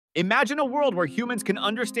Imagine a world where humans can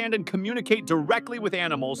understand and communicate directly with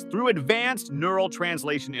animals through advanced neural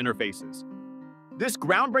translation interfaces. This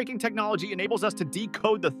groundbreaking technology enables us to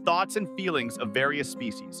decode the thoughts and feelings of various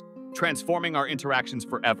species, transforming our interactions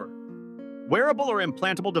forever. Wearable or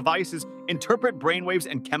implantable devices interpret brainwaves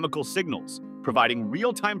and chemical signals, providing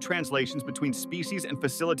real-time translations between species and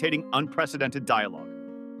facilitating unprecedented dialogue.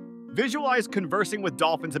 Visualize conversing with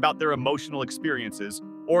dolphins about their emotional experiences,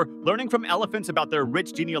 or learning from elephants about their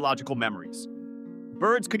rich genealogical memories.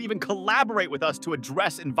 Birds could even collaborate with us to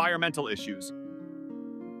address environmental issues,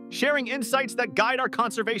 sharing insights that guide our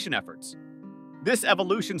conservation efforts. This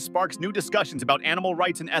evolution sparks new discussions about animal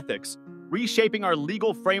rights and ethics, reshaping our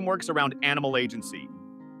legal frameworks around animal agency.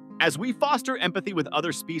 As we foster empathy with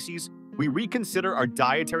other species, we reconsider our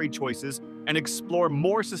dietary choices and explore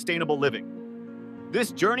more sustainable living.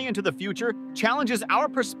 This journey into the future challenges our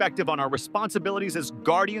perspective on our responsibilities as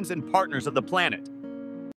guardians and partners of the planet.